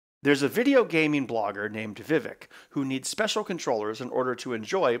There's a video gaming blogger named Vivek who needs special controllers in order to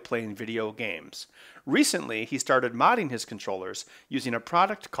enjoy playing video games. Recently, he started modding his controllers using a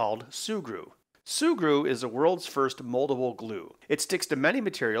product called Sugru. Sugru is the world's first moldable glue. It sticks to many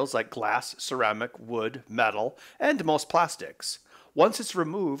materials like glass, ceramic, wood, metal, and most plastics. Once it's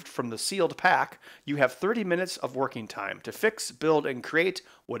removed from the sealed pack, you have 30 minutes of working time to fix, build, and create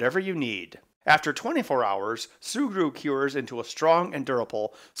whatever you need. After 24 hours, Sugru cures into a strong and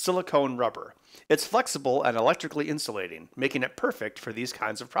durable silicone rubber. It's flexible and electrically insulating, making it perfect for these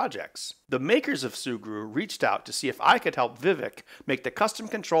kinds of projects. The makers of Sugru reached out to see if I could help Vivek make the custom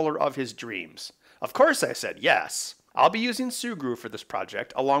controller of his dreams. Of course I said yes. I'll be using Sugru for this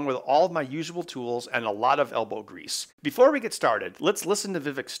project, along with all of my usual tools and a lot of elbow grease. Before we get started, let's listen to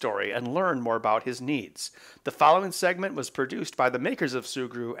Vivek's story and learn more about his needs. The following segment was produced by the makers of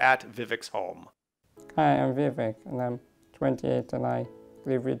Sugru at Vivek's home. Hi, I'm Vivek, and I'm 28 and I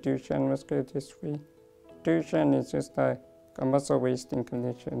live with Duchenne muscular dystrophy. Duchenne is just a muscle wasting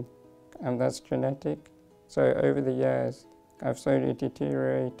condition, and that's genetic. So over the years, I've slowly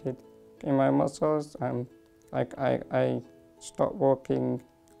deteriorated in my muscles. I stopped walking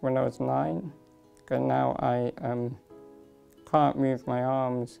when I was 9, and now I can't move my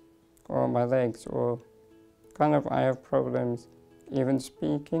arms or my legs, or I have problems even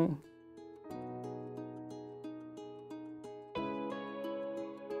speaking.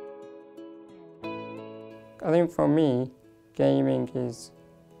 I think for me, gaming is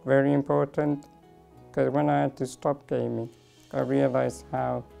very important, because when I had to stop gaming, I realized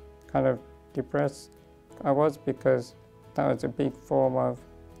how depressed I was, because that was a big form of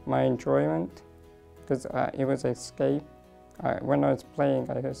my enjoyment, because it was escape. When I was playing,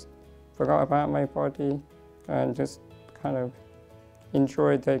 I just forgot about my body and just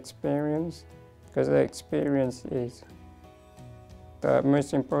enjoyed the experience, because the experience is the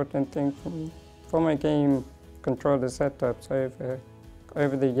most important thing for me. For my game controller setups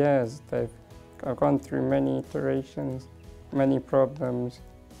over the years, I've gone through many iterations, many problems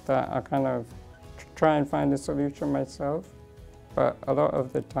that I try and find a solution myself, but a lot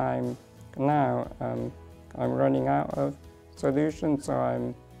of the time now I'm running out of solutions, so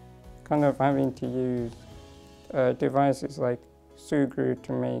I'm having to use devices like Sugru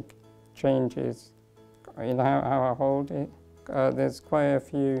to make changes in how I hold it. There's quite a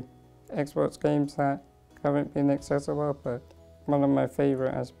few Xbox games that haven't been accessible, but one of my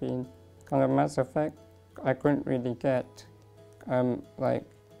favorite has been Mass Effect. I couldn't really get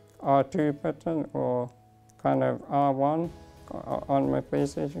R2 button or R1 on my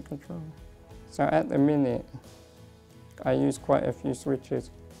PlayStation controller. So at the minute, I use quite a few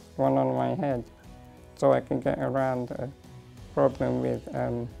switches, one on my head, so I can get around the problem with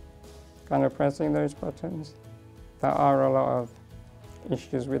pressing those buttons. There are a lot of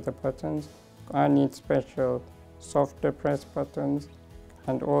issues with the buttons. I need special softer press buttons,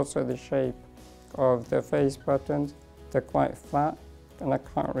 and also the shape of the face buttons, they're quite flat, and I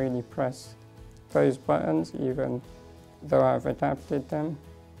can't really press those buttons even though I've adapted them.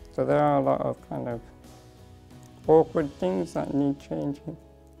 So there are a lot of awkward things that need changing,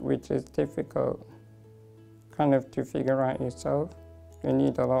 which is difficult to figure out yourself. You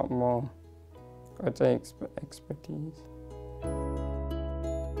need a lot more, I'd say, expertise.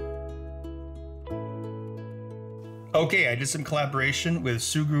 Okay, I did some collaboration with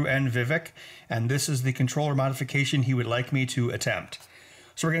Sugru and Vivek, and this is the controller modification he would like me to attempt.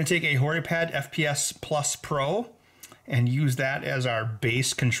 So we're going to take a HoriPad FPS Plus Pro and use that as our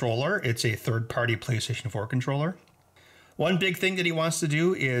base controller. It's a third-party PlayStation 4 controller. One big thing that he wants to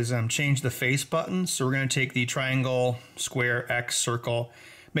do is change the face buttons. So we're going to take the triangle, square, X, circle,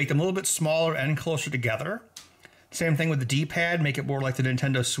 make them a little bit smaller and closer together. Same thing with the D-pad, make it more like the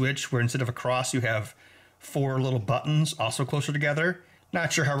Nintendo Switch, where instead of a cross you have 4 little buttons also closer together.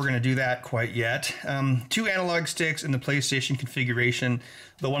 Not sure how we're going to do that quite yet. 2 analog sticks in the PlayStation configuration.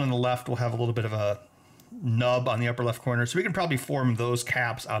 The one on the left will have a little bit of a nub on the upper left corner, so we can probably form those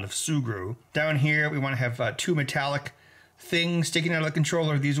caps out of Sugru. Down here we want to have 2 metallic things sticking out of the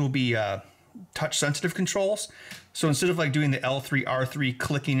controller. These will be touch sensitive controls. So instead of doing the L3, R3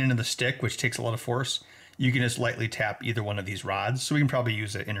 clicking into the stick, which takes a lot of force, you can just lightly tap either one of these rods. So we can probably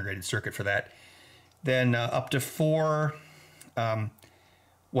use an integrated circuit for that. Then up to 4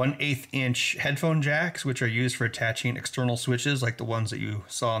 1/8 inch headphone jacks, which are used for attaching external switches like the ones that you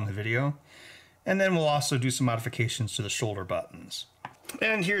saw in the video. And then we'll also do some modifications to the shoulder buttons.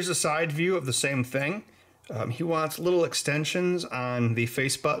 And here's a side view of the same thing. He wants little extensions on the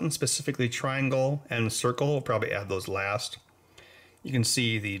face button, specifically triangle and circle. We'll probably add those last. You can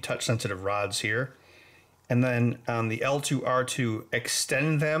see the touch sensitive rods here. And then on the L2, R2,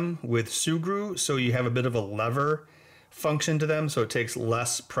 extend them with Sugru so you have a bit of a lever function to them, so it takes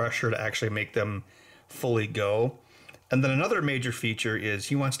less pressure to actually make them fully go. And then another major feature is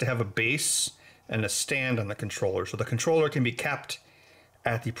he wants to have a base and a stand on the controller. So the controller can be kept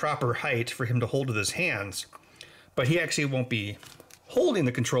at the proper height for him to hold with his hands, but he actually won't be holding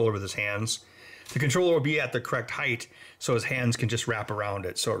the controller with his hands. The controller will be at the correct height so his hands can just wrap around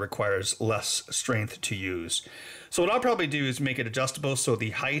it, so it requires less strength to use. So what I'll probably do is make it adjustable so the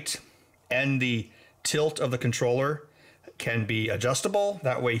height and the tilt of the controller can be adjustable.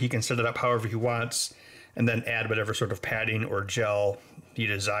 That way he can set it up however he wants and then add whatever sort of padding or gel he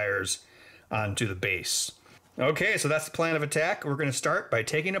desires onto the base. Okay, so that's the plan of attack. We're going to start by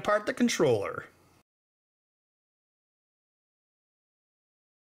taking apart the controller.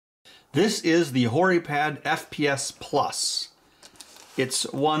 This is the HoriPad FPS Plus. It's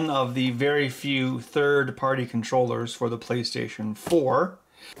one of the very few third-party controllers for the PlayStation 4.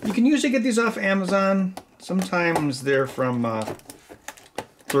 You can usually get these off Amazon. Sometimes they're from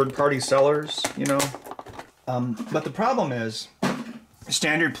third-party sellers, you know. But the problem is,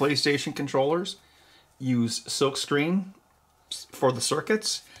 standard PlayStation controllers use silkscreen for the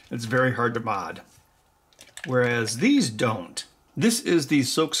circuits. It's very hard to mod, whereas these don't. This is the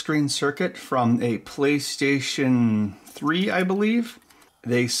silkscreen circuit from a PlayStation 3, I believe.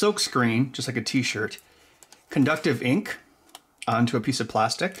 They silkscreen, just like a t-shirt, conductive ink onto a piece of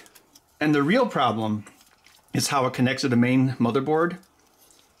plastic. And the real problem is how it connects to the main motherboard.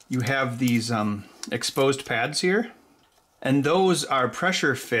 You have these exposed pads here, and those are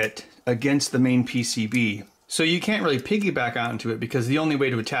pressure fit against the main PCB. So you can't really piggyback onto it because the only way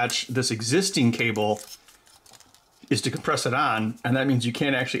to attach this existing cable is to compress it on, and that means you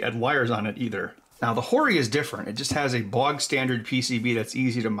can't actually add wires on it either. Now the Hori is different. It just has a bog standard PCB that's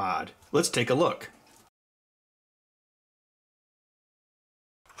easy to mod. Let's take a look.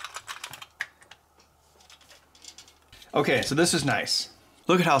 Okay, so this is nice.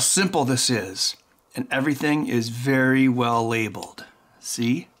 Look at how simple this is. And everything is very well labeled.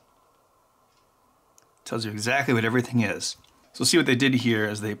 See? Tells you exactly what everything is. So see what they did here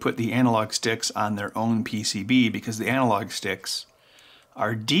is they put the analog sticks on their own PCB because the analog sticks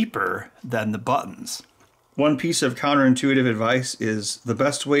are deeper than the buttons. One piece of counterintuitive advice is the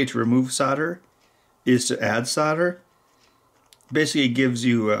best way to remove solder is to add solder. Basically it gives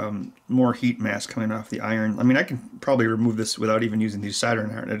you more heat mass coming off the iron. I mean, I can probably remove this without even using the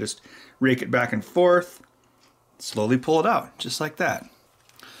soldering iron. I just rake it back and forth, slowly pull it out, just like that.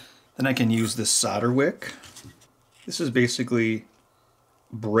 Then I can use this solder wick. This is basically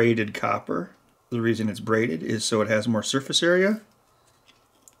braided copper. The reason it's braided is so it has more surface area,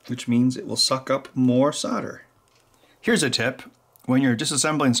 which means it will suck up more solder. Here's a tip. When you're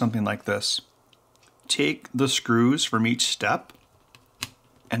disassembling something like this, take the screws from each step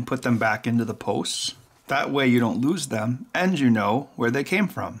and put them back into the posts. That way you don't lose them and you know where they came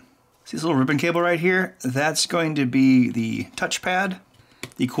from. See this little ribbon cable right here? That's going to be the touchpad,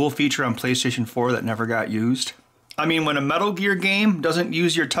 the cool feature on PlayStation 4 that never got used. I mean, when a Metal Gear game doesn't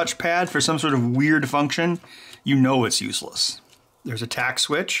use your touchpad for some sort of weird function, you know it's useless. There's a tack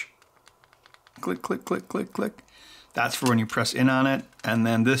switch. Click, click, click, click, click. That's for when you press in on it. And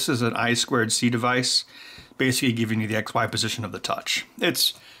then this is an I2C device, basically giving you the XY position of the touch.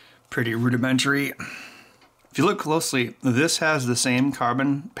 It's pretty rudimentary. If you look closely, this has the same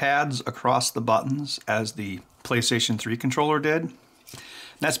carbon pads across the buttons as the PlayStation 3 controller did.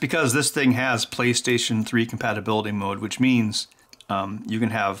 That's because this thing has PlayStation 3 compatibility mode, which means you can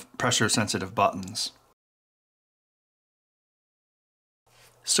have pressure-sensitive buttons.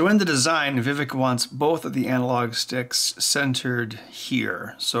 So in the design, Vivek wants both of the analog sticks centered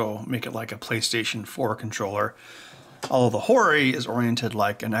here, so make it like a PlayStation 4 controller, although the Hori is oriented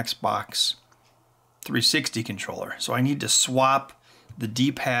like an Xbox 360 controller. So I need to swap the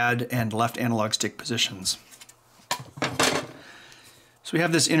D-pad and left analog stick positions. So we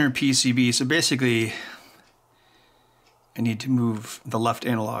have this inner PCB, so basically I need to move the left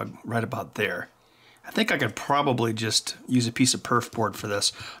analog right about there. I think I could probably just use a piece of perf board for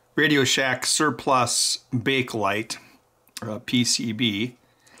this. Radio Shack Surplus Bakelite, or a PCB.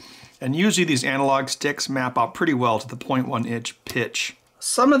 And usually these analog sticks map out pretty well to the 0.1 inch pitch.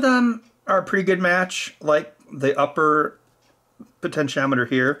 Some of them are a pretty good match, like the upper potentiometer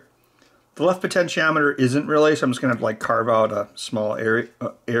here. The left potentiometer isn't really, so I'm just going to like carve out a small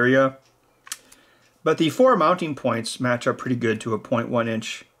area. But the four mounting points match up pretty good to a 0.1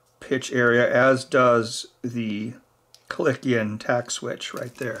 inch pitch area, as does the click-in tack switch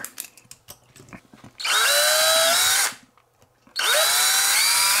right there.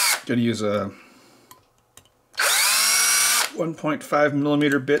 Gonna use a 1.5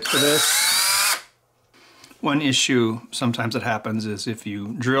 millimeter bit for this. One issue sometimes that happens is if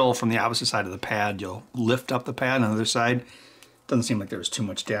you drill from the opposite side of the pad, you'll lift up the pad on the other side. Doesn't seem like there's too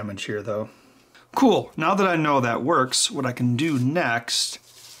much damage here though. Cool, now that I know that works, what I can do next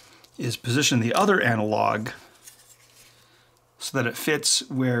is position the other analog so that it fits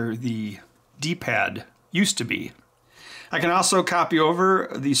where the D-pad used to be. I can also copy over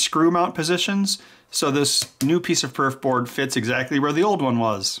the screw mount positions so this new piece of perf board fits exactly where the old one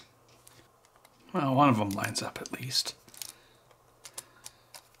was. Well, one of them lines up at least.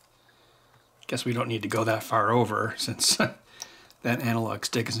 Guess we don't need to go that far over since that analog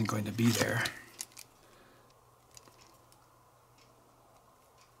stick isn't going to be there.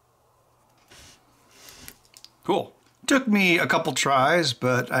 Cool. Took me a couple tries,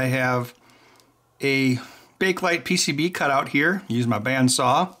 but I have a Bakelite PCB cut out here. Use my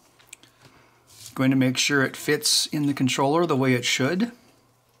bandsaw. Going to make sure it fits in the controller the way it should.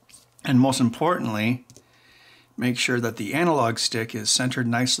 And most importantly, make sure that the analog stick is centered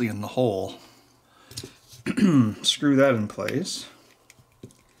nicely in the hole. Screw that in place.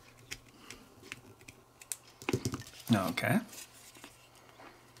 Okay.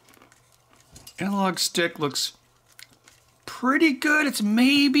 Analog stick looks pretty good. It's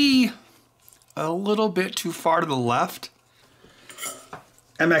maybe a little bit too far to the left.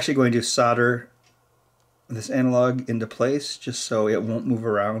 I'm actually going to solder this analog into place just so it won't move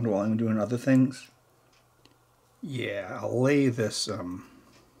around while I'm doing other things. Yeah, I'll lay this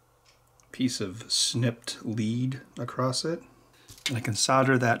piece of snipped lead across it. And I can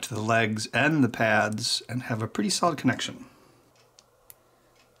solder that to the legs and the pads and have a pretty solid connection.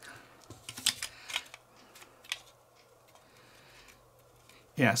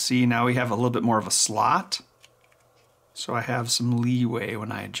 Yeah, see, now we have a little bit more of a slot. So I have some leeway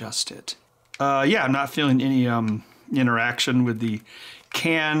when I adjust it. Yeah, I'm not feeling any interaction with the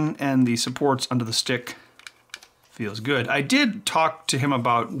can and the supports under the stick. Feels good. I did talk to him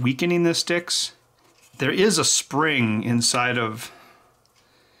about weakening the sticks. There is a spring inside of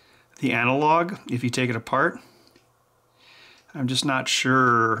the analog if you take it apart. I'm just not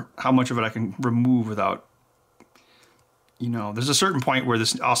sure how much of it I can remove without, you know, there's a certain point where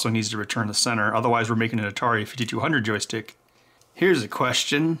this also needs to return to center. Otherwise, we're making an Atari 5200 joystick. Here's a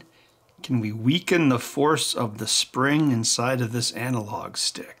question. Can we weaken the force of the spring inside of this analog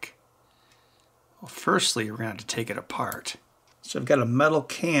stick? Well, firstly, we're going to have to take it apart. So I've got a metal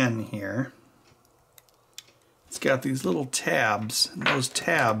can here. It's got these little tabs, and those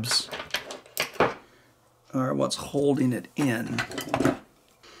tabs are what's holding it in.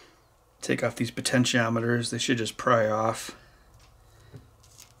 Take off these potentiometers. They should just pry off.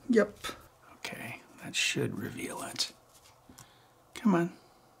 Yep. Okay, that should reveal it. Come on.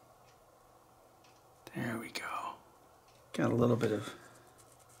 There we go. Got a little bit of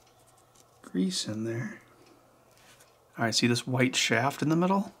grease in there. All right, see this white shaft in the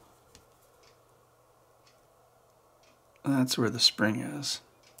middle? That's where the spring is.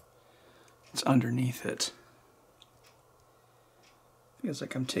 It's underneath it. Feels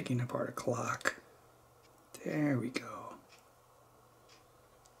like I'm taking apart a clock. There we go.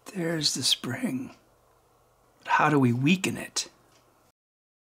 There's the spring. But how do we weaken it?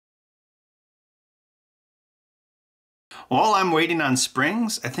 While I'm waiting on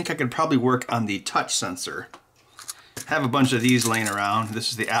springs, I think I could probably work on the touch sensor. I have a bunch of these laying around. This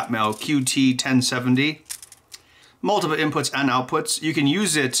is the Atmel QT1070. Multiple inputs and outputs. You can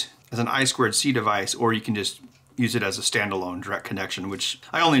use it as an I2C device, or you can just use it as a standalone direct connection, which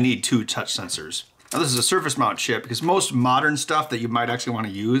I only need 2 touch sensors. Now this is a surface mount chip because most modern stuff that you might actually want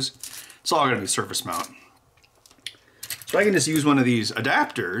to use, it's all going to be surface mount. So I can just use one of these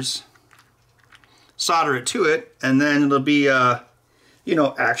adapters, solder it to it, and then it'll be, you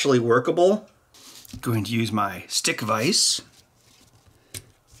know, actually workable. Going to use my stick vise.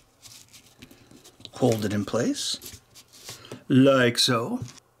 Hold it in place, like so.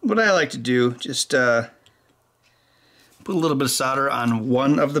 What I like to do, just put a little bit of solder on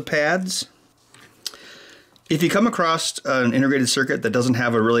one of the pads. If you come across an integrated circuit that doesn't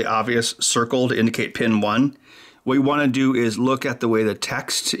have a really obvious circle to indicate pin 1, what you want to do is look at the way the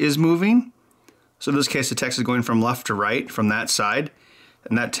text is moving. So in this case, the text is going from left to right from that side,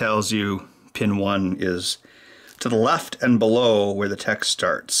 and that tells you pin 1 is to the left and below where the text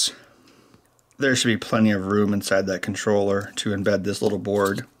starts. There should be plenty of room inside that controller to embed this little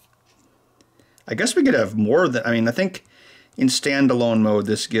board. I guess we could have more than, I mean, I think in standalone mode,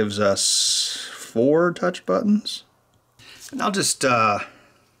 this gives us 4 touch buttons. And I'll just add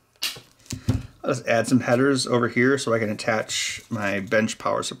some headers over here so I can attach my bench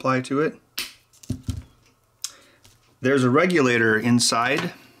power supply to it. There's a regulator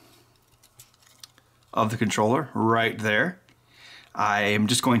inside of the controller right there. I am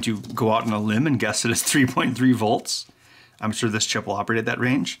just going to go out on a limb and guess it is 3.3 volts. I'm sure this chip will operate at that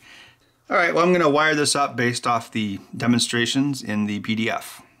range. All right, well, I'm going to wire this up based off the demonstrations in the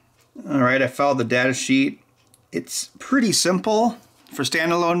PDF. All right, I followed the data sheet. It's pretty simple. For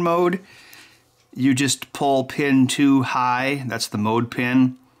standalone mode, you just pull pin 2 high, that's the mode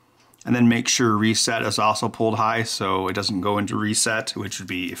pin, and then make sure reset is also pulled high so it doesn't go into reset, which would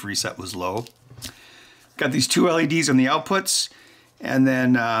be if reset was low. Got these 2 LEDs on the outputs, and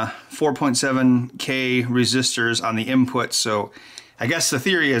then 4.7K resistors on the inputs. So I guess the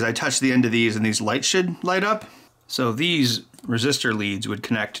theory is I touch the end of these and these lights should light up. So these resistor leads would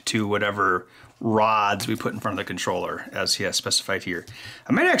connect to whatever rods we put in front of the controller, as he has specified here.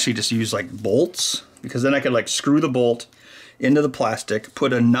 I might actually just use like bolts, because then I could like screw the bolt into the plastic,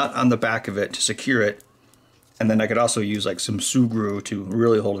 put a nut on the back of it to secure it, and then I could also use like some Sugru to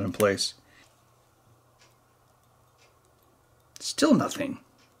really hold it in place. Still nothing.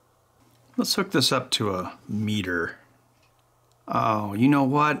 Let's hook this up to a meter. Oh, you know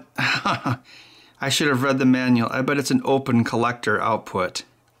what? I should have read the manual. I bet it's an open collector output,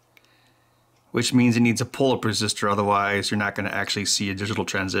 which means it needs a pull-up resistor, otherwise you're not going to actually see a digital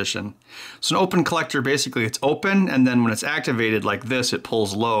transition. So an open collector, basically it's open, and then when it's activated like this, it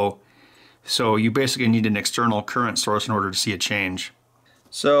pulls low. So you basically need an external current source in order to see a change.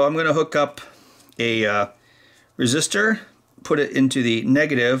 So I'm going to hook up a resistor, put it into the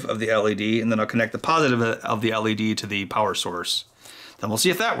negative of the LED, and then I'll connect the positive of the LED to the power source. Then we'll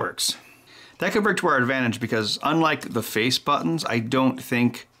see if that works. That could work to our advantage because unlike the face buttons, I don't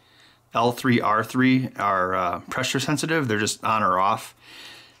think L3, R3 are pressure sensitive. They're just on or off.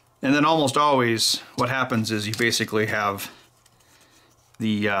 And then almost always what happens is you basically have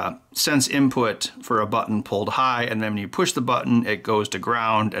the sense input for a button pulled high, and then when you push the button, it goes to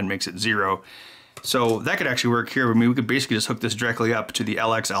ground and makes it 0. So that could actually work here. I mean, we could basically just hook this directly up to the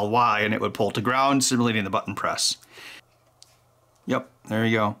LX, LY, and it would pull to ground, simulating the button press. Yep, there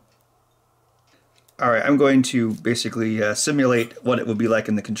you go. All right, I'm going to basically simulate what it would be like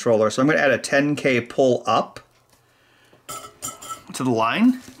in the controller. So I'm going to add a 10K pull up to the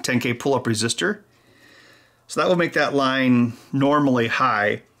line, 10K pull up resistor. So that will make that line normally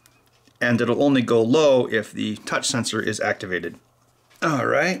high, and it'll only go low if the touch sensor is activated. All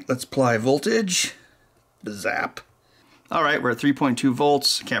right, let's apply voltage. Zap. All right, we're at 3.2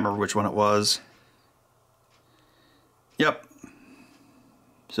 volts. Can't remember which one it was. Yep.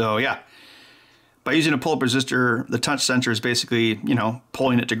 So yeah, by using a pull-up resistor, the touch sensor is basically, you know,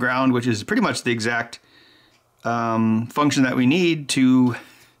 pulling it to ground, which is pretty much the exact function that we need to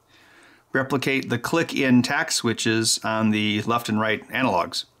replicate the click-in tact switches on the left and right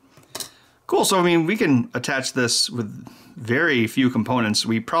analogs. Cool, so I mean, we can attach this with very few components.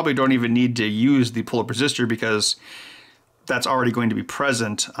 We probably don't even need to use the pull-up resistor because that's already going to be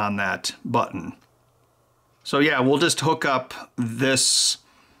present on that button. So yeah, we'll just hook up this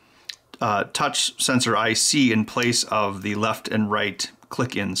touch sensor IC in place of the left and right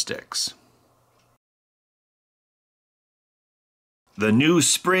click-in sticks. The new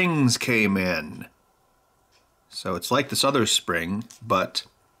springs came in. So it's like this other spring, but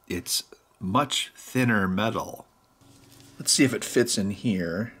it's much thinner metal. Let's see if it fits in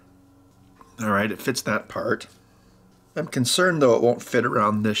here. All right, it fits that part. I'm concerned though it won't fit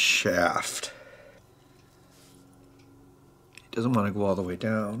around this shaft. It doesn't want to go all the way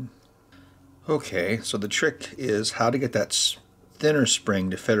down. Okay, so the trick is how to get that thinner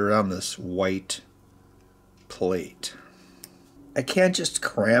spring to fit around this white plate. I can't just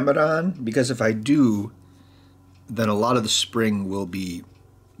cram it on, because if I do, then a lot of the spring will be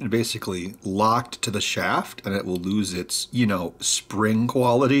basically locked to the shaft and it will lose its, you know, spring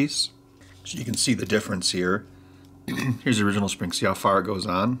qualities. So you can see the difference here. Here's the original spring. See how far it goes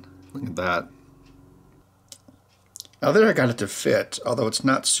on? Look at that. Now there I got it to fit, although it's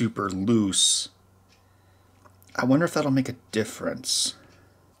not super loose. I wonder if that'll make a difference.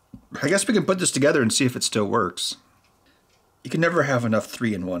 I guess we can put this together and see if it still works. You can never have enough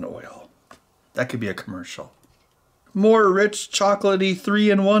 3-in-1 oil. That could be a commercial. More rich, chocolatey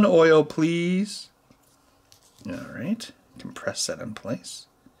 3-in-1 oil, please. All right, compress that in place.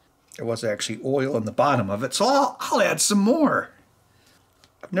 There was actually oil in the bottom of it, so I'll add some more.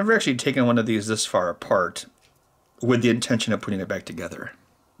 I've never actually taken one of these this far apart with the intention of putting it back together.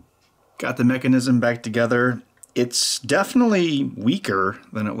 Got the mechanism back together. It's definitely weaker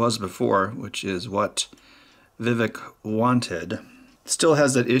than it was before, which is what Vivek wanted. It still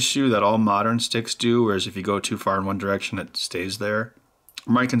has that issue that all modern sticks do, whereas if you go too far in one direction, it stays there.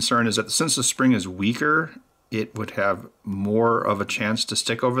 My concern is that since the spring is weaker, it would have more of a chance to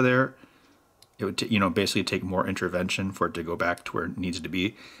stick over there. It would, you know, basically take more intervention for it to go back to where it needs to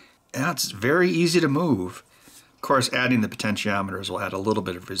be. And it's very easy to move. Of course, adding the potentiometers will add a little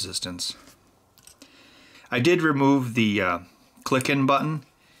bit of resistance. I did remove the click-in button.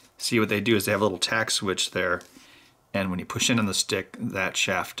 See, what they do is they have a little tack switch there, and when you push in on the stick, that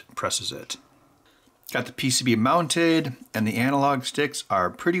shaft presses it. Got the PCB mounted, and the analog sticks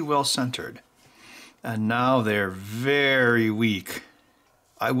are pretty well centered. And now they're very weak.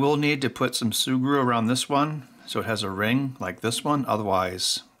 I will need to put some Sugru around this one so it has a ring like this one.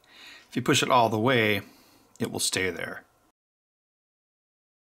 Otherwise, if you push it all the way, it will stay there.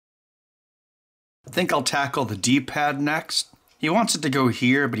 I think I'll tackle the D-pad next. He wants it to go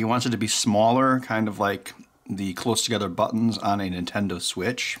here, but he wants it to be smaller, kind of like the close together buttons on a Nintendo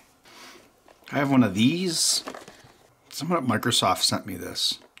Switch. I have one of these. Someone at Microsoft sent me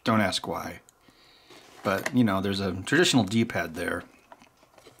this. Don't ask why. But, you know, there's a traditional D-pad there.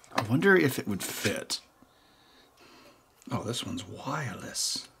 I wonder if it would fit. Oh, this one's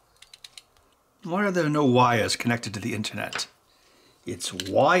wireless. Why are there no wires connected to the internet? It's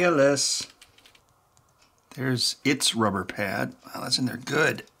wireless. There's its rubber pad. Wow, that's in there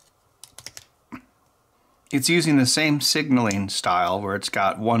good. It's using the same signaling style where it's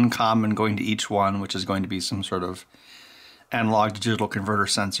got one common going to each one, which is going to be some sort of analog to digital converter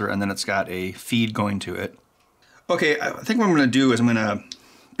sensor, and then it's got a feed going to it. Okay, I think what I'm going to do is I'm going to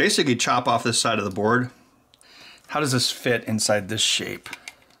basically chop off this side of the board. How does this fit inside this shape?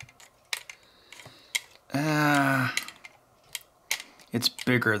 It's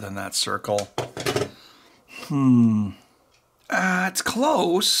bigger than that circle. It's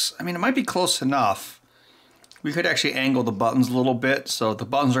close. I mean, it might be close enough. We could actually angle the buttons a little bit so the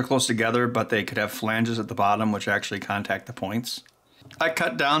buttons are close together, but they could have flanges at the bottom which actually contact the points. I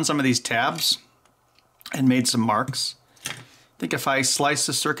cut down some of these tabs and made some marks. I think if I slice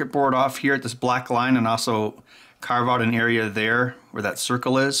the circuit board off here at this black line and also carve out an area there where that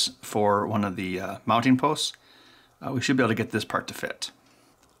circle is for one of the mounting posts, we should be able to get this part to fit.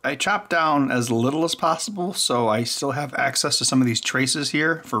 I chopped down as little as possible, so I still have access to some of these traces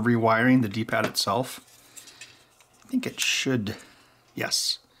here for rewiring the D-pad itself. I think it should,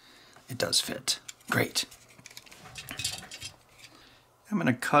 yes, it does fit. Great. I'm going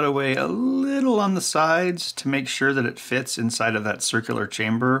to cut away a little on the sides to make sure that it fits inside of that circular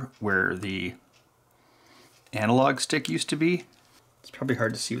chamber where the analog stick used to be. It's probably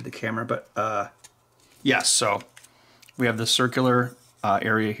hard to see with the camera, but yes, so we have the circular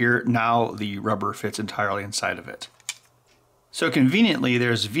area here. Now the rubber fits entirely inside of it. So conveniently,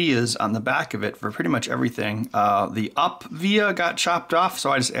 there's vias on the back of it for pretty much everything. The up via got chopped off,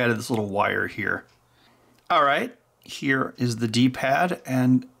 so I just added this little wire here. All right, here is the D-pad,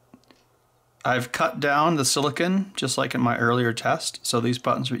 and I've cut down the silicon just like in my earlier test, so these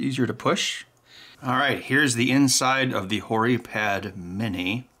buttons are easier to push. All right, here's the inside of the HoriPad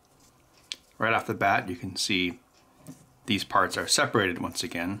Mini. Right off the bat, you can see these parts are separated once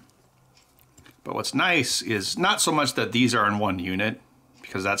again. But what's nice is not so much that these are in one unit,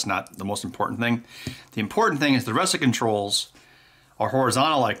 because that's not the most important thing. The important thing is the rest of the controls are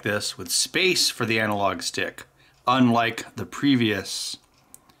horizontal like this with space for the analog stick, unlike the previous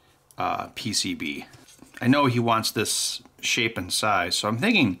PCB. I know he wants this shape and size, so I'm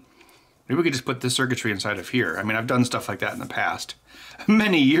thinking maybe we could just put this circuitry inside of here. I mean, I've done stuff like that in the past,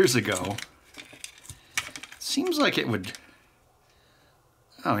 many years ago. Seems like it would,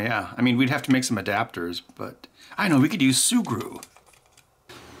 oh yeah, I mean, we'd have to make some adapters, but I know we could use Sugru.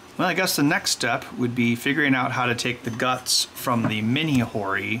 Well, I guess the next step would be figuring out how to take the guts from the mini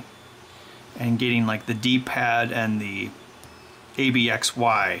Hori and getting like the D-pad and the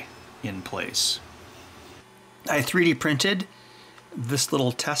ABXY in place. I 3D printed this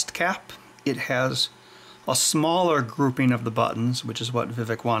little test cap. It has a smaller grouping of the buttons, which is what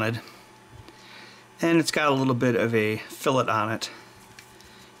Vivek wanted. And it's got a little bit of a fillet on it.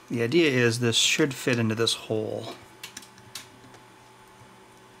 The idea is this should fit into this hole.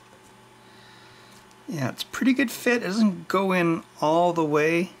 Yeah, it's a pretty good fit. It doesn't go in all the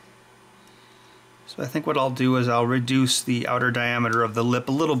way. So I think what I'll do is I'll reduce the outer diameter of the lip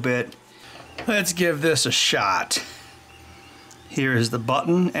a little bit. Let's give this a shot. Here is the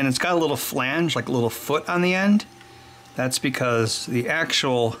button, and it's got a little flange, like a little foot on the end. That's because the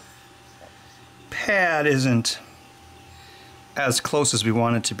actual pad isn't as close as we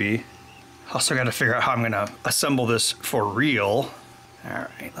want it to be. Also got to figure out how I'm going to assemble this for real. All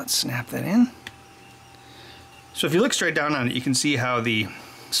right, let's snap that in. So if you look straight down on it, you can see how the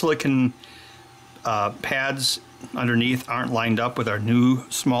silicon pads underneath aren't lined up with our new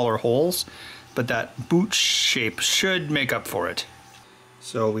smaller holes. but that boot shape should make up for it.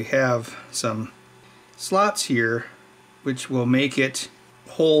 So we have some slots here which will make it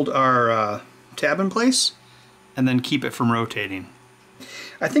hold our tab in place and then keep it from rotating.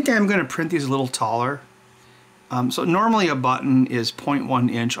 I think I'm going to print these a little taller. So normally a button is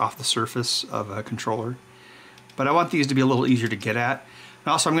 0.1 inch off the surface of a controller, but I want these to be a little easier to get at.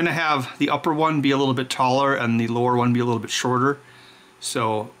 And also I'm going to have the upper one be a little bit taller and the lower one be a little bit shorter,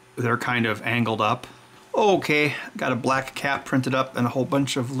 so they're kind of angled up. Okay, got a black cap printed up and a whole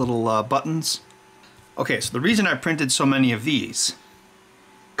bunch of little buttons. Okay, so the reason I printed so many of these,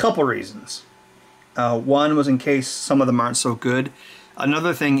 couple reasons. One was in case some of them aren't so good.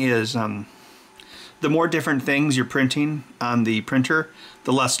 Another thing is the more different things you're printing on the printer,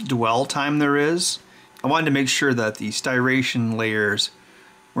 the less dwell time there is. I wanted to make sure that the styration layers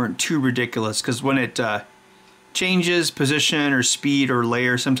weren't too ridiculous, because when it changes position or speed or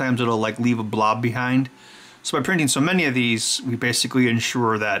layer, sometimes it'll like leave a blob behind. So by printing so many of these, we basically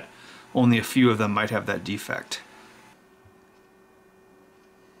ensure that only a few of them might have that defect.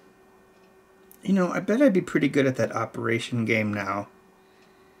 You know, I bet I'd be pretty good at that operation game now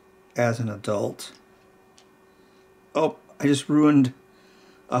as an adult. Oh, I just ruined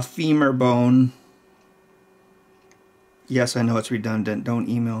a femur bone. Yes, I know it's redundant. Don't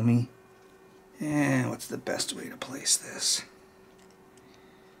email me. What's the best way to place this?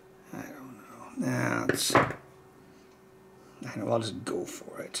 I don't know. I know, I'll just go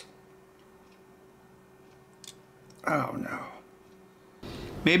for it. Oh no.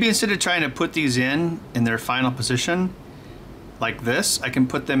 Maybe instead of trying to put these in their final position, like this, I can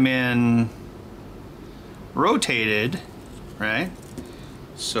put them in rotated, right?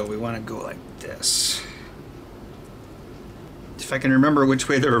 So we want to go like this. If I can remember which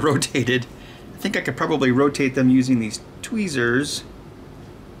way they were rotated, I think I could probably rotate them using these tweezers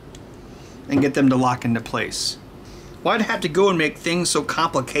and get them to lock into place. Why'd I have to go and make things so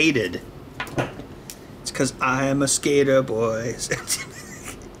complicated? It's because I'm a skater, boys.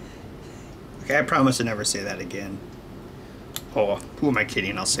 Okay, I promise to never say that again. Oh, who am I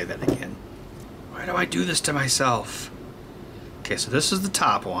kidding? I'll say that again. Why do I do this to myself? Okay, so this is the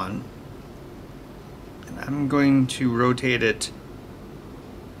top one. And I'm going to rotate it.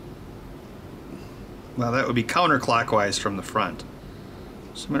 Well, that would be counterclockwise from the front.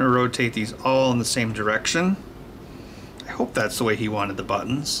 So I'm going to rotate these all in the same direction. I hope that's the way he wanted the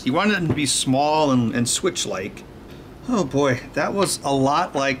buttons. He wanted them to be small and switch-like. Oh boy, that was a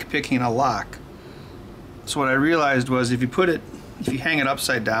lot like picking a lock. So what I realized was if you hang it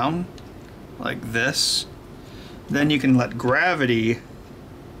upside down, like this, then you can let gravity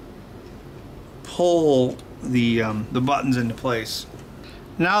pull the buttons into place.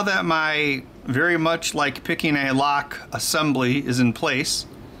 Now that my very much like picking a lock assembly is in place,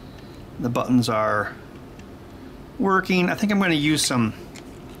 the buttons are working. I think I'm going to use some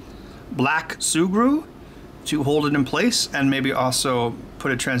black Sugru to hold it in place, and maybe also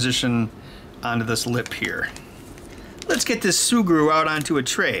put a transition onto this lip here. Let's get this Sugru out onto a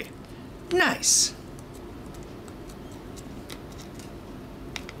tray. Nice.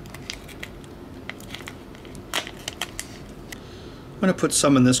 I'm going to put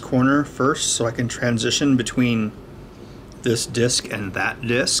some in this corner first so I can transition between this disc and that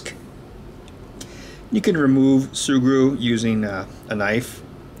disc. You can remove Sugru using a knife.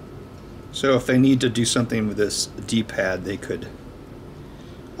 So if they need to do something with this D-pad, they could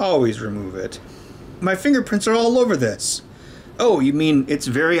always remove it. My fingerprints are all over this. Oh, you mean it's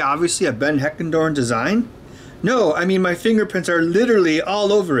very obviously a Ben Heckendorn design? No, I mean my fingerprints are literally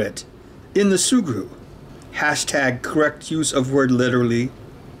all over it. In the Sugru. Hashtag correct use of word literally.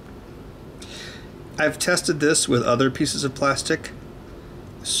 I've tested this with other pieces of plastic.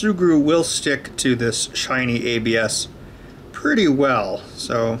 Sugru will stick to this shiny ABS pretty well,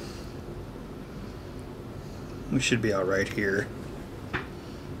 so we should be all right here.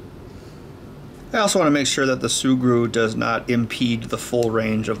 I also want to make sure that the Sugru does not impede the full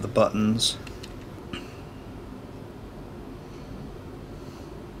range of the buttons.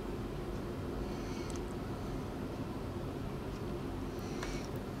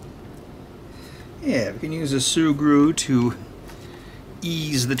 Yeah, we can use a Sugru to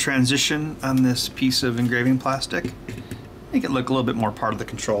ease the transition on this piece of engraving plastic. Make it look a little bit more part of the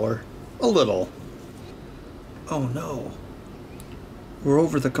controller. A little. Oh no. We're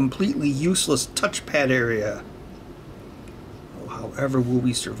over the completely useless touchpad area. Oh, however will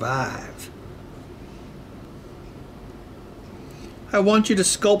we survive? I want you to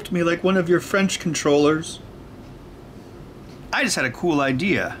sculpt me like one of your French controllers. I just had a cool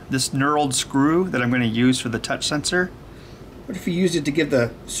idea. This knurled screw that I'm going to use for the touch sensor, What if you used it to give the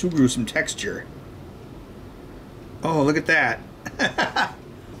Sugru some texture? Oh, look at that.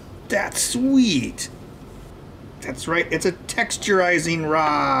 That's sweet. That's right, it's a texturizing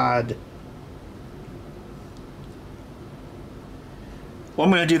rod. Well,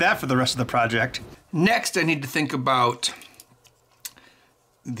 I'm going to do that for the rest of the project. Next, I need to think about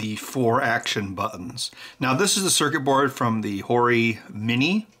the 4 action buttons. Now, this is the circuit board from the Hori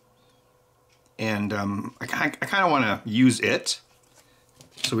Mini, and I kind of want to use it.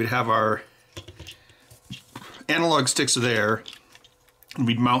 So we'd have our analog sticks there, and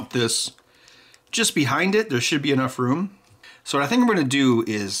we'd mount this just behind it. There should be enough room. So what I think I'm going to do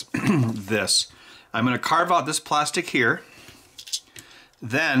is this. I'm going to carve out this plastic here.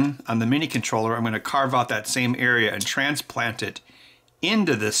 Then on the mini controller, I'm going to carve out that same area and transplant it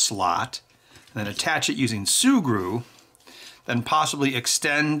into this slot, and then attach it using Sugru, then possibly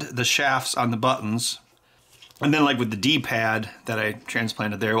extend the shafts on the buttons. And then like with the D-pad that I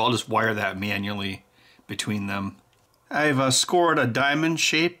transplanted there, well, I'll just wire that manually between them. I've scored a diamond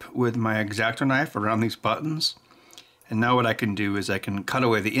shape with my X-Acto knife around these buttons. And now what I can do is I can cut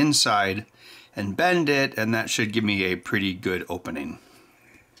away the inside and bend it, and that should give me a pretty good opening.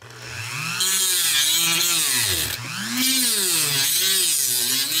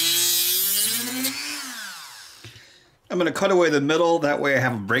 I'm going to cut away the middle, that way I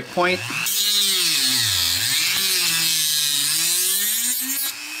have a break point.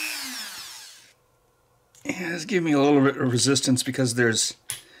 And it's giving me a little bit of resistance because there's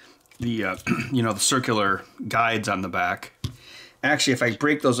the, you know, the circular guides on the back. Actually, if I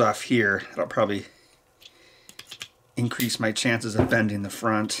break those off here, that'll probably increase my chances of bending the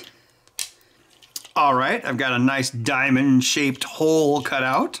front. All right, I've got a nice diamond-shaped hole cut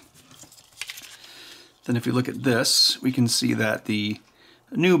out. Then if you look at this, we can see that the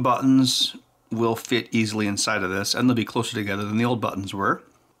new buttons will fit easily inside of this, and they'll be closer together than the old buttons were.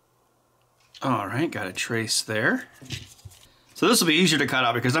 All right, got a trace there. So this will be easier to cut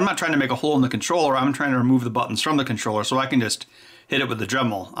out because I'm not trying to make a hole in the controller. I'm trying to remove the buttons from the controller, so I can just hit it with the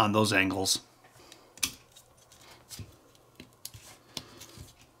Dremel on those angles.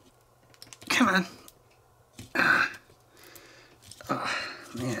 Come on. Oh,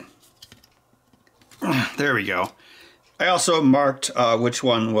 man. There we go. I also marked which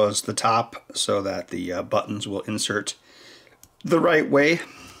one was the top so that the buttons will insert the right way.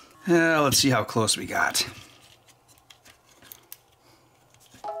 Let's see how close we got.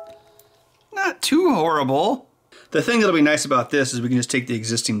 Not too horrible. The thing that'll be nice about this is we can just take the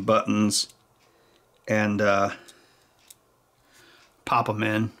existing buttons and pop them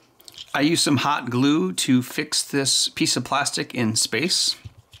in. I used some hot glue to fix this piece of plastic in space.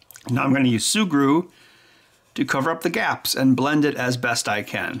 Now I'm going to use Sugru to cover up the gaps and blend it as best I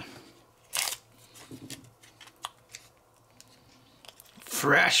can.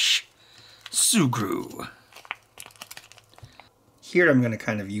 Fresh Sugru. Here I'm going to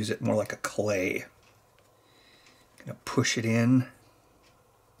kind of use it more like a clay. I'm going to push it in.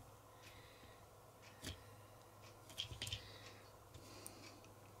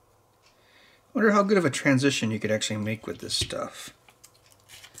 I wonder how good of a transition you could actually make with this stuff.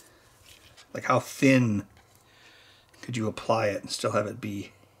 Like how thin could you apply it and still have it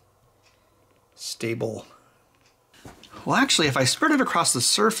be stable? Well, actually, if I spread it across the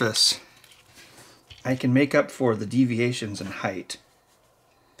surface, I can make up for the deviations in height.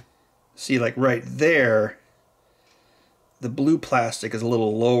 See, like right there, the blue plastic is a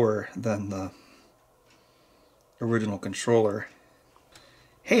little lower than the original controller.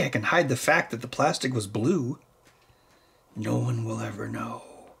 Hey, I can hide the fact that the plastic was blue. No one will ever know.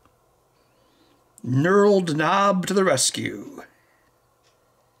 Knurled knob to the rescue.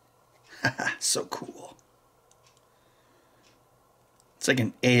 So cool. It's like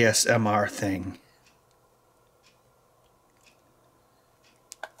an ASMR thing.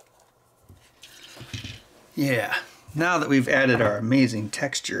 Yeah, now that we've added our amazing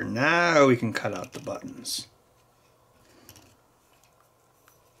texture, now we can cut out the buttons.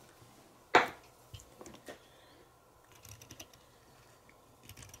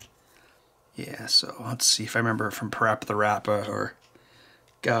 Yeah, so let's see if I remember from Parappa the Rappa or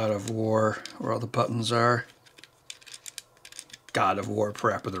God of War where all the buttons are. God of War,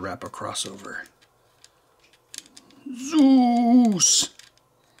 Parappa the Rappa crossover. Zeus!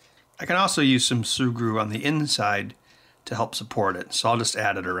 I can also use some Sugru on the inside to help support it, so I'll just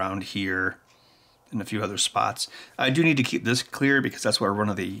add it around here and a few other spots. I do need to keep this clear because that's where one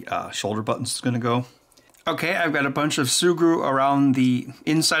of the shoulder buttons is going to go. Okay, I've got a bunch of Sugru around the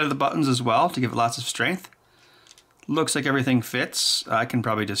inside of the buttons as well to give it lots of strength. Looks like everything fits. I can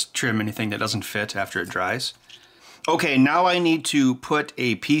probably just trim anything that doesn't fit after it dries. Okay, now I need to put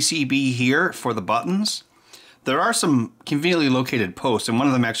a PCB here for the buttons. There are some conveniently located posts, and one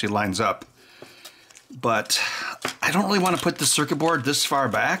of them actually lines up. But I don't really want to put the circuit board this far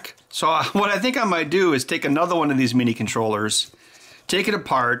back. So what I think I might do is take another one of these mini controllers, take it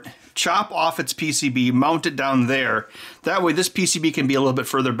apart, chop off its PCB, mount it down there. That way this PCB can be a little bit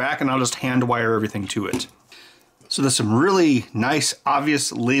further back, and I'll just hand wire everything to it. So there's some really nice,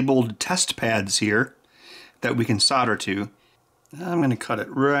 obvious labeled test pads here that we can solder to. I'm going to cut it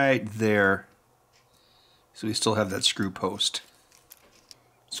right there so we still have that screw post.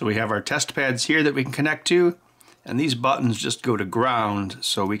 So we have our test pads here that we can connect to, and these buttons just go to ground,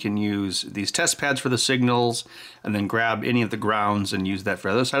 so we can use these test pads for the signals and then grab any of the grounds and use that for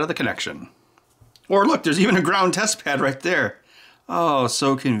the other side of the connection. Or look, there's even a ground test pad right there. Oh,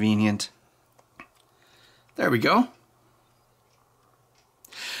 so convenient. There we go.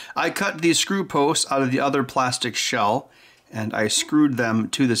 I cut these screw posts out of the other plastic shell and I screwed them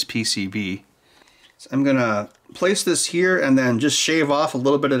to this PCB. So I'm gonna place this here and then just shave off a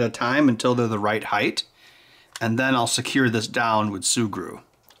little bit at a time until they're the right height. And then I'll secure this down with Sugru.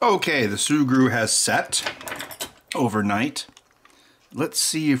 Okay, the Sugru has set overnight. Let's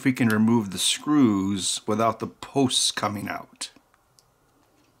see if we can remove the screws without the posts coming out.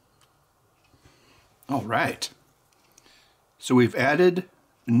 All right. So we've added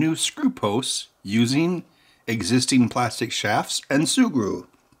new screw posts using existing plastic shafts and Sugru.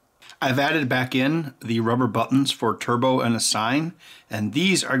 I've added back in the rubber buttons for turbo and assign, and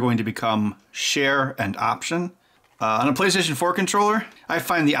these are going to become share and option. On a PlayStation 4 controller, I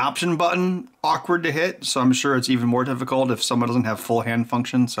find the option button awkward to hit, so I'm sure it's even more difficult if someone doesn't have full hand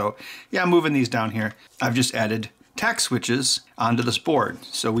function. So yeah, I'm moving these down here. I've just added tack switches onto this board.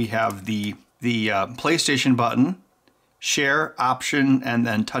 So we have the PlayStation button, share, option, and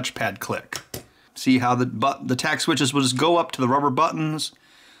then touchpad click. See how the tack switches will just go up to the rubber buttons,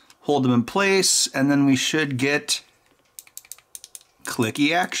 hold them in place, and then we should get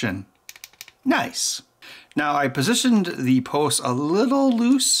clicky action. Nice. Now I positioned the posts a little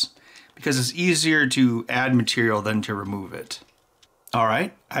loose because it's easier to add material than to remove it. All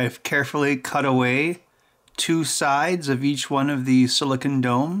right, I've carefully cut away 2 sides of each one of these silicon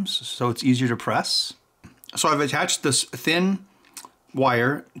domes so it's easier to press. So I've attached this thin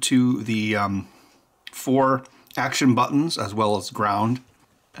wire to the 4 action buttons as well as ground.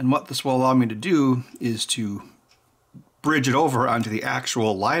 And what this will allow me to do is to bridge it over onto the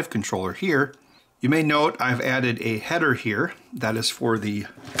actual live controller here. You may note I've added a header here that is for the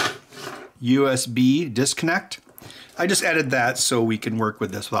USB disconnect. I just added that so we can work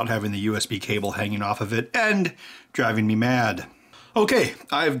with this without having the USB cable hanging off of it and driving me mad. Okay,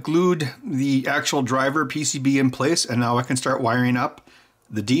 I've glued the actual driver PCB in place, and now I can start wiring up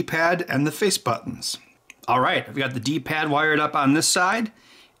the D-pad and the face buttons. All right, I've got the D-pad wired up on this side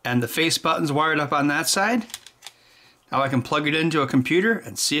and the face buttons wired up on that side. Now I can plug it into a computer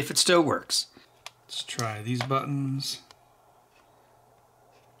and see if it still works. Let's try these buttons.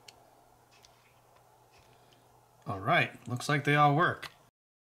 All right, looks like they all work.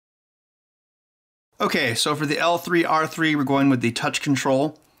 Okay, so for the L3, R3, we're going with the touch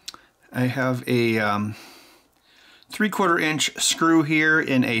control. I have a 3/4 inch screw here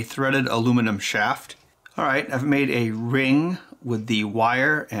in a threaded aluminum shaft. All right, I've made a ring with the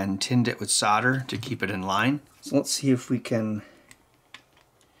wire and tinned it with solder to keep it in line. So let's see if we can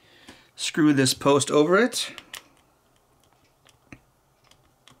screw this post over it.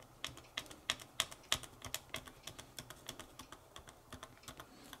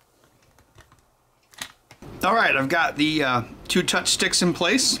 All right, I've got the 2 touch sticks in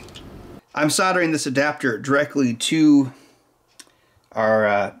place. I'm soldering this adapter directly to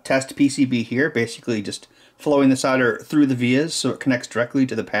our test PCB here, basically just flowing the solder through the vias so it connects directly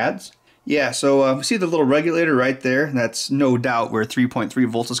to the pads. Yeah, so we see the little regulator right there. That's no doubt where 3.3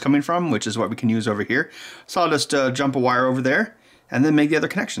 volts is coming from, which is what we can use over here. So I'll just jump a wire over there and then make the other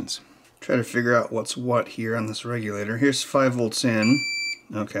connections. Try to figure out what's what here on this regulator. Here's 5 volts in.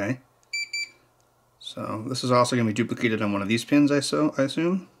 Okay. So this is also going to be duplicated on one of these pins, I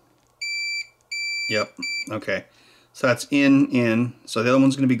assume. Yep. Okay. So that's in. So the other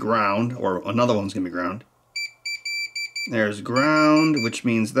one's going to be ground, or another one's going to be ground. There's ground, which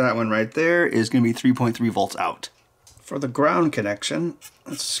means that one right there is going to be 3.3 volts out. For the ground connection,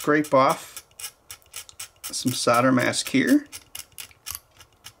 let's scrape off some solder mask here.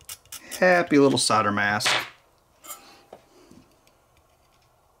 Happy little solder mask.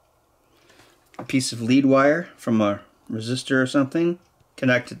 A piece of lead wire from a resistor or something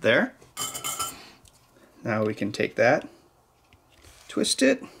connected there. Now we can take that, twist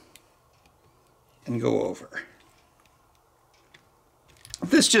it, and go over.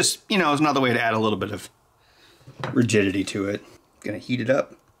 this just, you know, is another way to add a little bit of rigidity to it. Gonna heat it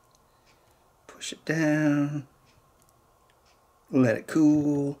up, push it down, let it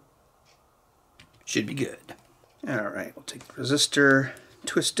cool. Should be good. All right, we'll take the resistor,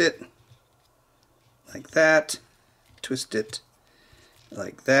 twist it like that, twist it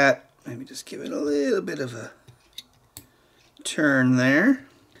like that. Maybe just give it a little bit of a turn there.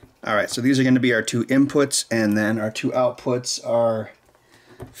 All right, so these are going to be our two inputs, and then our two outputs are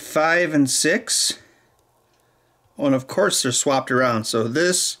 5 and 6. Oh, and of course they're swapped around. So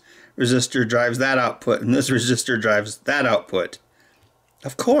this resistor drives that output, and this resistor drives that output.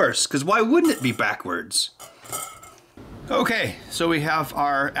 Of course, because why wouldn't it be backwards? Okay, so we have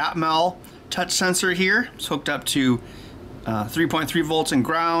our Atmel touch sensor here. It's hooked up to 3.3 volts and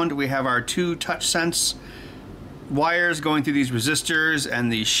ground. We have our two touch sense wires going through these resistors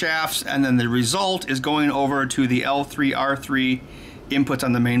and these shafts, and then the result is going over to the L3R3 inputs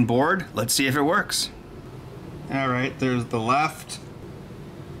on the main board. Let's see if it works. All right, there's the left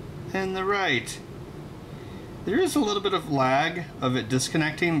and the right. There is a little bit of lag of it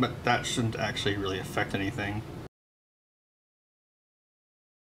disconnecting, but that shouldn't actually really affect anything.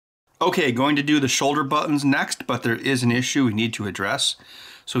 Okay, going to do the shoulder buttons next, but there is an issue we need to address.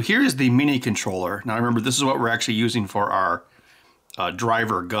 So here is the mini controller. Now remember, this is what we're actually using for our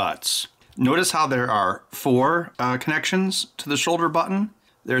driver guts. Notice how there are 4 connections to the shoulder button.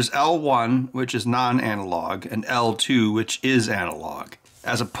 There's L1, which is non-analog, and L2, which is analog,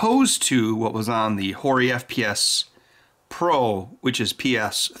 as opposed to what was on the Hori FPS Pro, which is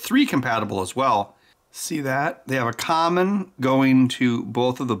PS3 compatible as well. See that? They have a common going to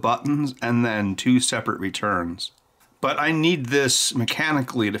both of the buttons and then 2 separate returns. But I need this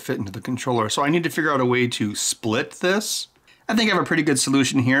mechanically to fit into the controller, so I need to figure out a way to split this. I think I have a pretty good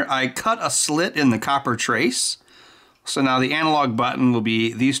solution here. I cut a slit in the copper trace. So now the analog button will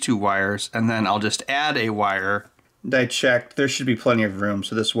be these 2 wires, and then I'll just add a wire. And I checked, there should be plenty of room,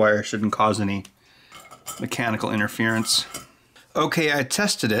 so this wire shouldn't cause any mechanical interference. Okay, I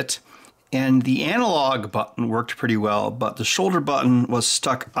tested it, and the analog button worked pretty well, but the shoulder button was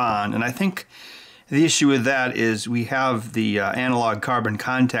stuck on, and I think the issue with that is we have the analog carbon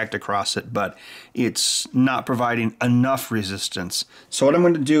contact across it, but it's not providing enough resistance. So what I'm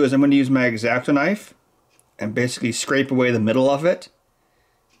going to do is I'm going to use my X-Acto knife and basically scrape away the middle of it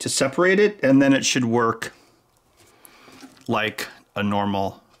to separate it, and then it should work like a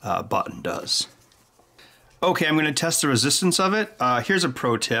normal button does. Okay, I'm going to test the resistance of it. Here's a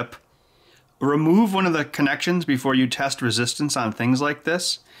pro tip. Remove one of the connections before you test resistance on things like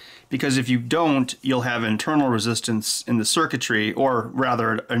this, because if you don't, you'll have internal resistance in the circuitry, or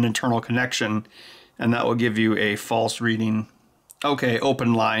rather an internal connection, and that will give you a false reading. Okay,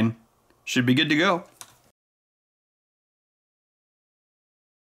 open line. Should be good to go.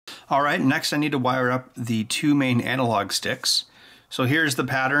 All right, next I need to wire up the 2 main analog sticks. So here's the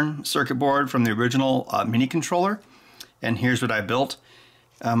pattern circuit board from the original mini controller, and here's what I built.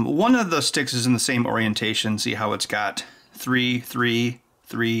 One of the sticks is in the same orientation. See how it's got 3, 3,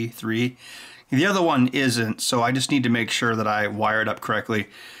 3, 3. The other one isn't, so I just need to make sure that I wire it up correctly.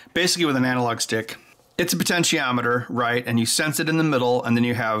 Basically with an analog stick, it's a potentiometer, right? And you sense it in the middle, and then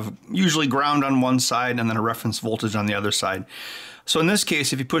you have usually ground on one side and then a reference voltage on the other side. So in this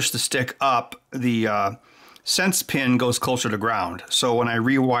case, if you push the stick up, the sense pin goes closer to ground. So when I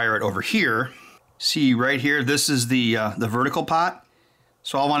rewire it over here, see right here, this is the vertical pot.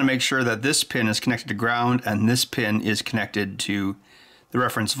 So I want to make sure that this pin is connected to ground and this pin is connected to the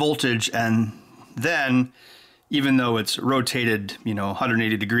reference voltage, and then even though it's rotated,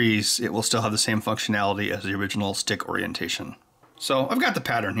 180 degrees, it will still have the same functionality as the original stick orientation. So I've got the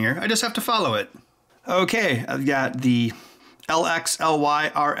pattern here. I just have to follow it. Okay, I've got the LX, LY,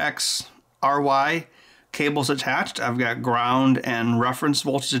 RX, RY cables attached. I've got ground and reference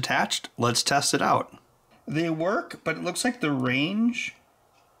voltage attached. Let's test it out. They work, but it looks like the range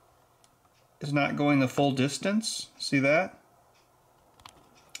is not going the full distance. See that?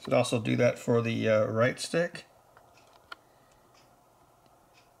 Could also do that for the right stick.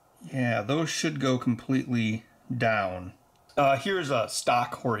 Yeah, those should go completely down. Here's a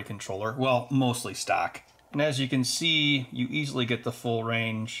stock Hori controller. Well, mostly stock. And as you can see, you easily get the full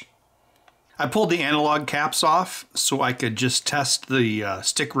range. I pulled the analog caps off so I could just test the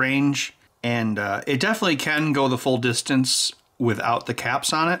stick range. And it definitely can go the full distance without the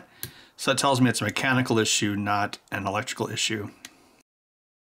caps on it. So that tells me it's a mechanical issue, not an electrical issue.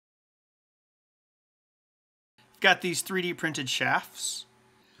 Got these 3D printed shafts.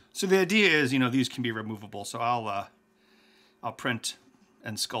 So the idea is, these can be removable. So I'll print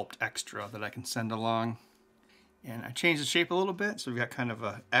and sculpt extra that I can send along. And I changed the shape a little bit, so we've got kind of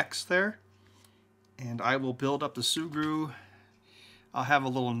a X there. And I will build up the Sugru. I'll have a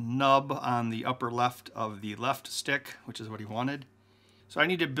little nub on the upper left of the left stick, which is what he wanted. So I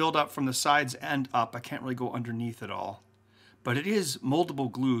need to build up from the sides and up. I can't really go underneath at all. But it is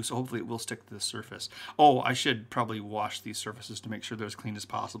moldable glue, so hopefully it will stick to the surface. Oh, I should probably wash these surfaces to make sure they're as clean as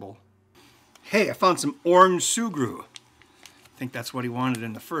possible. Hey, I found some orange Sugru. I think that's what he wanted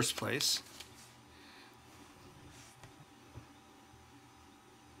in the first place.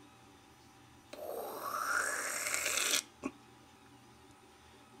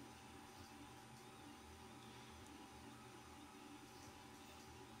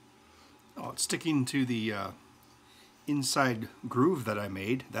 Oh, it's sticking to the inside groove that I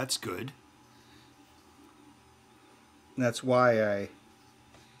made. That's good. And that's why I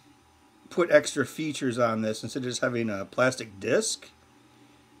put extra features on this instead of just having a plastic disc.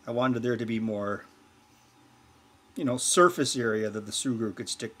 I wanted there to be more, you know, surface area that the Sugru could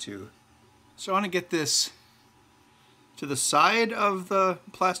stick to. So I want to get this to the side of the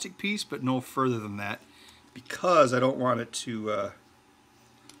plastic piece, but no further than that, because I don't want it to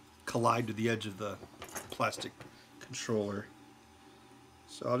collide to the edge of the plastic controller.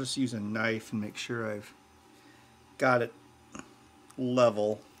 So I'll just use a knife and make sure I've got it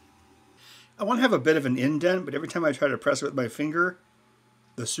level. I want to have a bit of an indent, but every time I try to press it with my finger,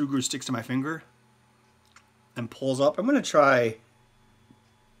 the Sugru sticks to my finger and pulls up. I'm going to try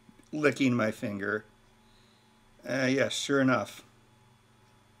licking my finger. Yeah, sure enough.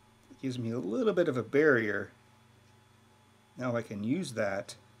 It gives me a little bit of a barrier. Now I can use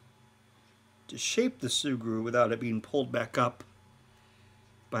that to shape the Sugru without it being pulled back up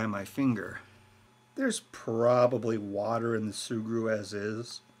by my finger. There's probably water in the Sugru as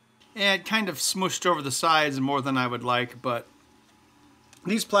is. Yeah, it kind of smushed over the sides more than I would like, but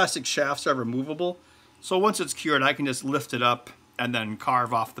these plastic shafts are removable, so once it's cured I can just lift it up and then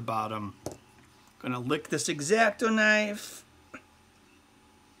carve off the bottom. Gonna lick this X-Acto knife.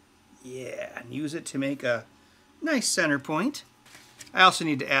 Yeah, and use it to make a nice center point. I also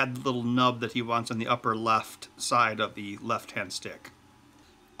need to add the little nub that he wants on the upper left side of the left-hand stick.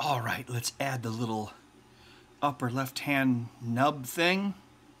 All right, let's add the little upper left-hand nub thing.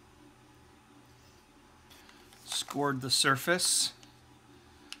 Scored the surface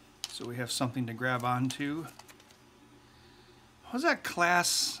so we have something to grab onto. What was that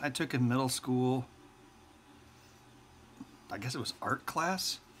class I took in middle school? I guess it was art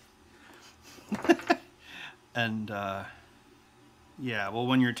class. And yeah, well,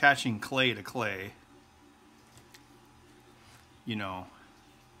 when you're attaching clay to clay, you know,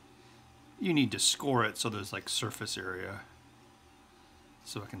 you need to score it so there's like surface area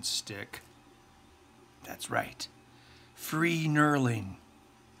so it can stick. That's right. Free knurling.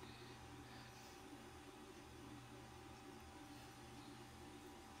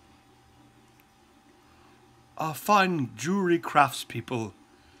 A fine jewelry craftspeople.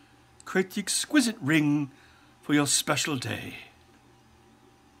 Create the exquisite ring for your special day.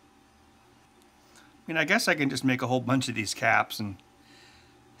 I mean, I guess I can just make a whole bunch of these caps and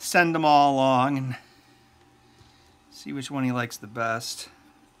send them all along and see which one he likes the best.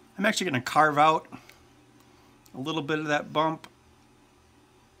 I'm actually going to carve out a little bit of that bump.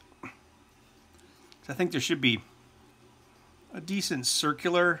 I think there should be a decent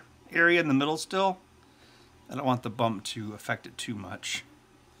circular area in the middle still. I don't want the bump to affect it too much.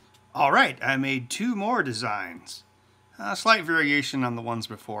 All right, I made 2 more designs. A slight variation on the ones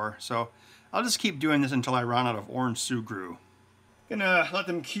before, so I'll just keep doing this until I run out of orange Sugru. Gonna let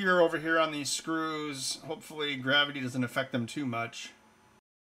them cure over here on these screws. Hopefully gravity doesn't affect them too much.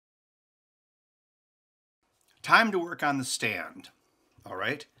 Time to work on the stand. All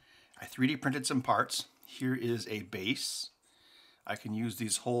right, I 3D printed some parts. Here is a base. I can use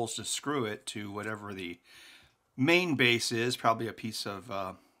these holes to screw it to whatever the main base is, probably a piece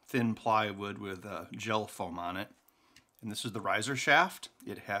of thin plywood with gel foam on it. And this is the riser shaft.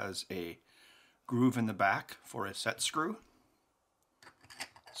 It has a groove in the back for a set screw.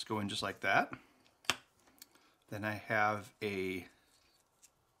 Let's go in just like that. Then I have a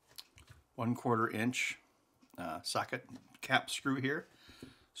 1/4 inch socket cap screw here.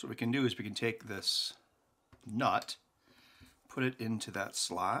 So what we can do is we can take this nut, put it into that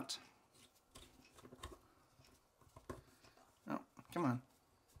slot. Oh, come on.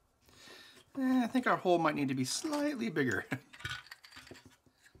 I think our hole might need to be slightly bigger.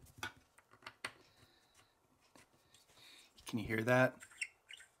 Can you hear that?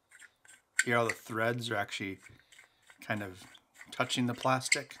 Hear how the threads are actually kind of touching the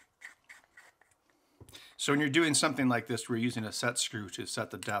plastic? So when you're doing something like this, we're using a set screw to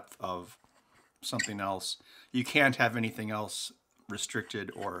set the depth of something else. You can't have anything else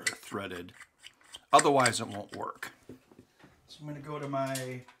restricted or threaded. Otherwise, it won't work. So I'm going to go to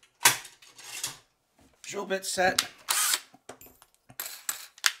my drill bit set.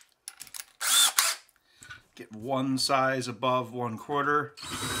 Get one size above 1/4.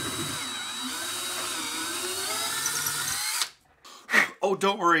 Oh,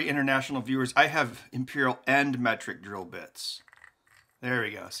 don't worry, international viewers. I have imperial and metric drill bits. There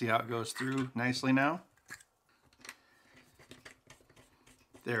we go. See how it goes through nicely now?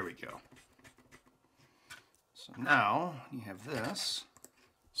 There we go. So now you have this.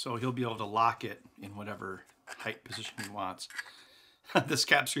 So he'll be able to lock it in whatever height position he wants. This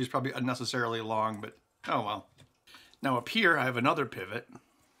cap screw is probably unnecessarily long, but oh well. Now up here I have another pivot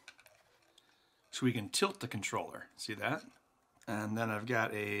so we can tilt the controller. See that? And then I've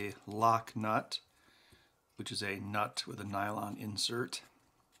got a lock nut, which is a nut with a nylon insert.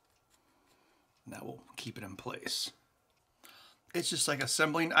 And that will keep it in place. It's just like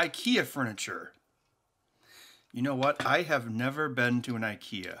assembling IKEA furniture. You know what? I have never been to an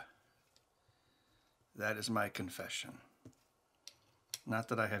IKEA. That is my confession. Not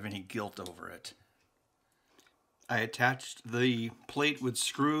that I have any guilt over it. I attached the plate with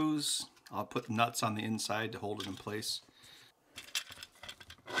screws. I'll put nuts on the inside to hold it in place.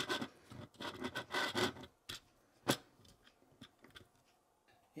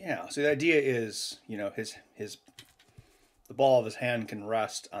 Yeah, so the idea is, you know, the ball of his hand can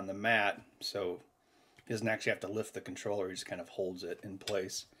rest on the mat, so he doesn't actually have to lift the controller, he just kind of holds it in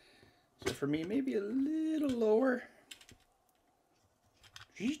place. So for me, maybe a little lower.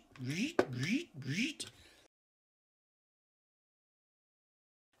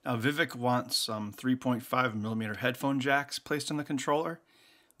 Now Vivek wants some 3.5mm headphone jacks placed in the controller.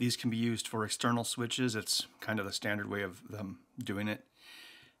 These can be used for external switches. It's kind of the standard way of them doing it.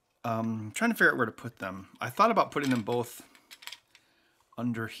 I'm trying to figure out where to put them. I thought about putting them both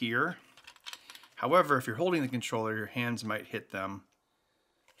under here. However, if you're holding the controller, your hands might hit them.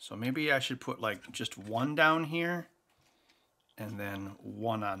 So maybe I should put like just one down here and then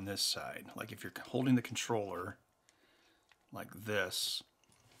one on this side. Like if you're holding the controller like this,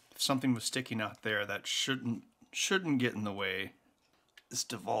 if something was sticking out there, that shouldn't get in the way. This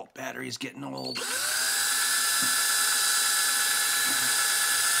DeWalt battery is getting old.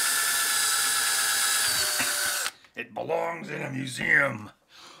 It belongs in a museum.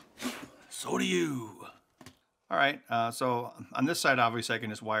 So do you. All right, so on this side, obviously I can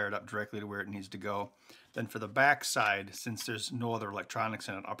just wire it up directly to where it needs to go. Then for the back side, since there's no other electronics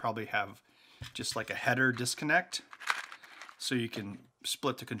in it, I'll probably have just like a header disconnect so you can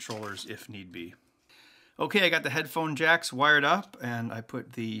split the controllers if need be. Okay, I got the headphone jacks wired up and I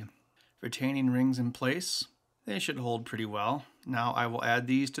put the retaining rings in place. They should hold pretty well. Now I will add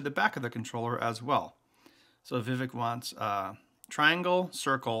these to the back of the controller as well. So Vivek wants a triangle,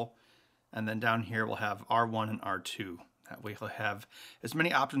 circle, and then down here we'll have R1 and R2. That way he'll have as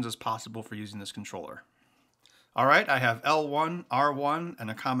many options as possible for using this controller. All right, I have L1, R1, and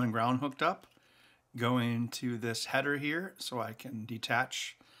a common ground hooked up. Going to this header here so I can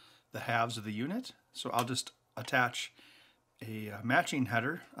detach the halves of the unit. So I'll just attach a matching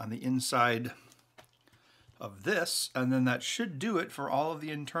header on the inside of this, and then that should do it for all of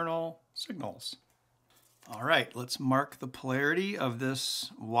the internal signals. All right, let's mark the polarity of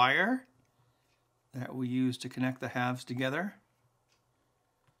this wire that we use to connect the halves together.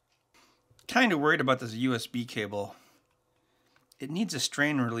 Kind of worried about this USB cable. It needs a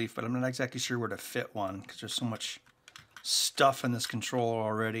strain relief, but I'm not exactly sure where to fit one because there's so much stuff in this controller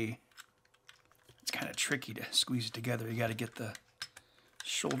already. It's kind of tricky to squeeze it together. You got to get the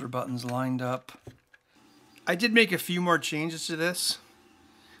shoulder buttons lined up. I did make a few more changes to this.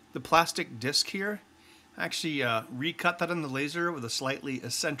 The plastic disc here, I actually recut that in the laser with a slightly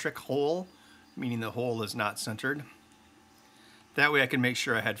eccentric hole, meaning the hole is not centered. That way I can make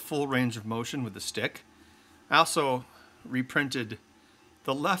sure I had full range of motion with the stick. I also reprinted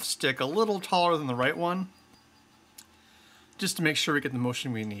the left stick a little taller than the right one, just to make sure we get the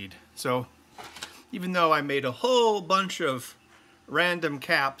motion we need. So even though I made a whole bunch of random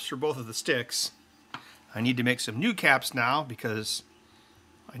caps for both of the sticks, I need to make some new caps now because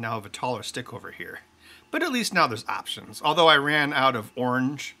I now have a taller stick over here. But at least now there's options. Although I ran out of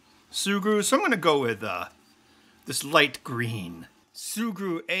orange Sugru, so I'm going to go with this light green.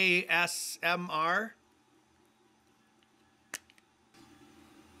 Sugru ASMR.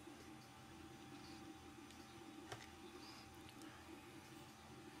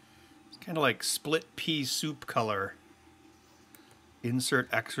 It's kind of like split pea soup color. Insert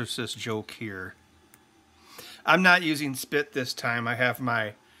exorcist joke here. I'm not using spit this time. I have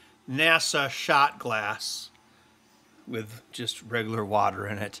my NASA shot glass with just regular water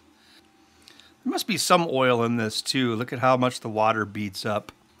in it. There must be some oil in this too. Look at how much the water beats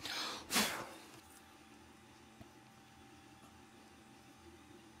up.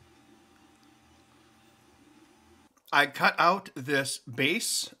 I cut out this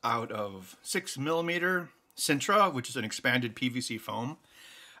base out of 6mm Sintra, which is an expanded PVC foam,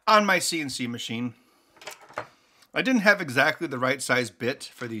 on my CNC machine. I didn't have exactly the right size bit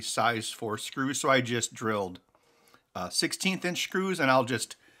for these size 4 screws, so I just drilled 16th inch screws, and I'll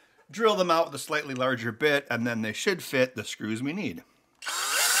just drill them out with a slightly larger bit, and then they should fit the screws we need.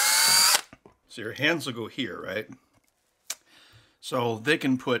 So your hands will go here, right? So they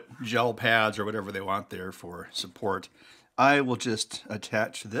can put gel pads or whatever they want there for support. I will just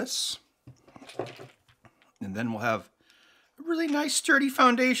attach this, and then we'll have a really nice sturdy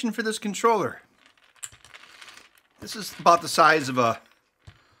foundation for this controller. This is about the size of a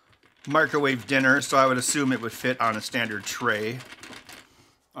microwave dinner, so I would assume it would fit on a standard tray.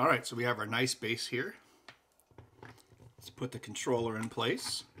 All right, so we have our nice base here. Let's put the controller in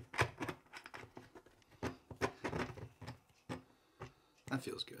place. That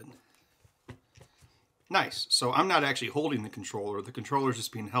feels good. Nice. So I'm not actually holding the controller. The controller's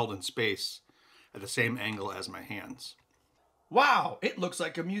just being held in space at the same angle as my hands. Wow, it looks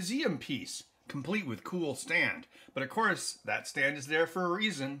like a museum piece, complete with cool stand. But of course, that stand is there for a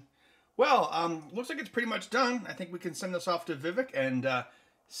reason. Well, looks like it's pretty much done. I think we can send this off to Vivek and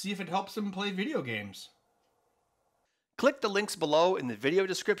see if it helps him play video games. Click the links below in the video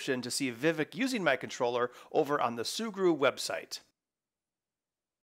description to see Vivek using my controller over on the Sugru website.